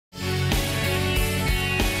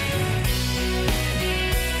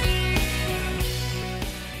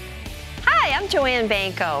Joanne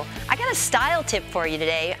Banko. I got a style tip for you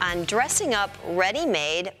today on dressing up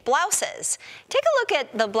ready-made blouses. Take a look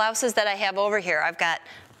at the blouses that I have over here. I've got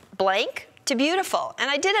blank to beautiful, and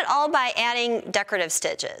I did it all by adding decorative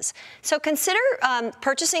stitches. So consider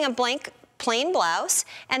purchasing a blank plain blouse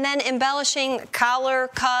and then embellishing collar,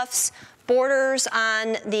 cuffs, borders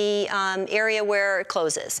on the area where it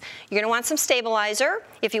closes. You're going to want some stabilizer.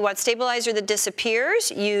 If you want stabilizer that disappears,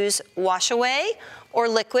 use wash away or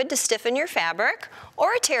liquid to stiffen your fabric,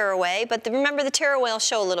 or a tear away, but remember the tear away will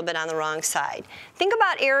show a little bit on the wrong side. Think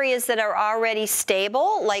about areas that are already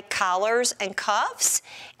stable, like collars and cuffs,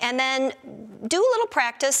 and then do a little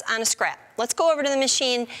practice on a scrap. Let's go over to the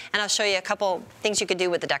machine and I'll show you a couple things you could do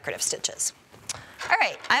with the decorative stitches. All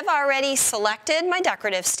right, I've already selected my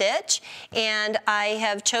decorative stitch and I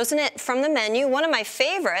have chosen it from the menu. One of my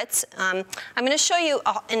favorites, I'm going to show you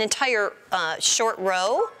an entire short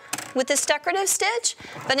row with this decorative stitch,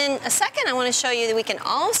 but in a second I want to show you that we can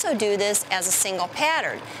also do this as a single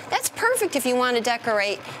pattern. That's perfect if you want to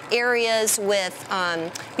decorate areas with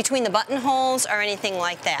between the buttonholes or anything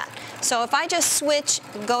like that. So if I just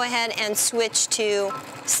go ahead and switch to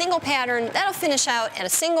single pattern, that'll finish out at a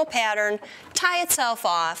single pattern, tie itself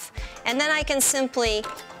off, and then I can simply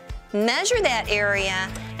measure that area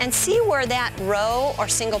and see where that row or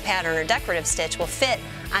single pattern or decorative stitch will fit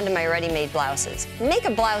onto my ready-made blouses. Make a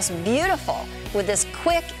blouse beautiful with this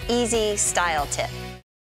quick, easy style tip.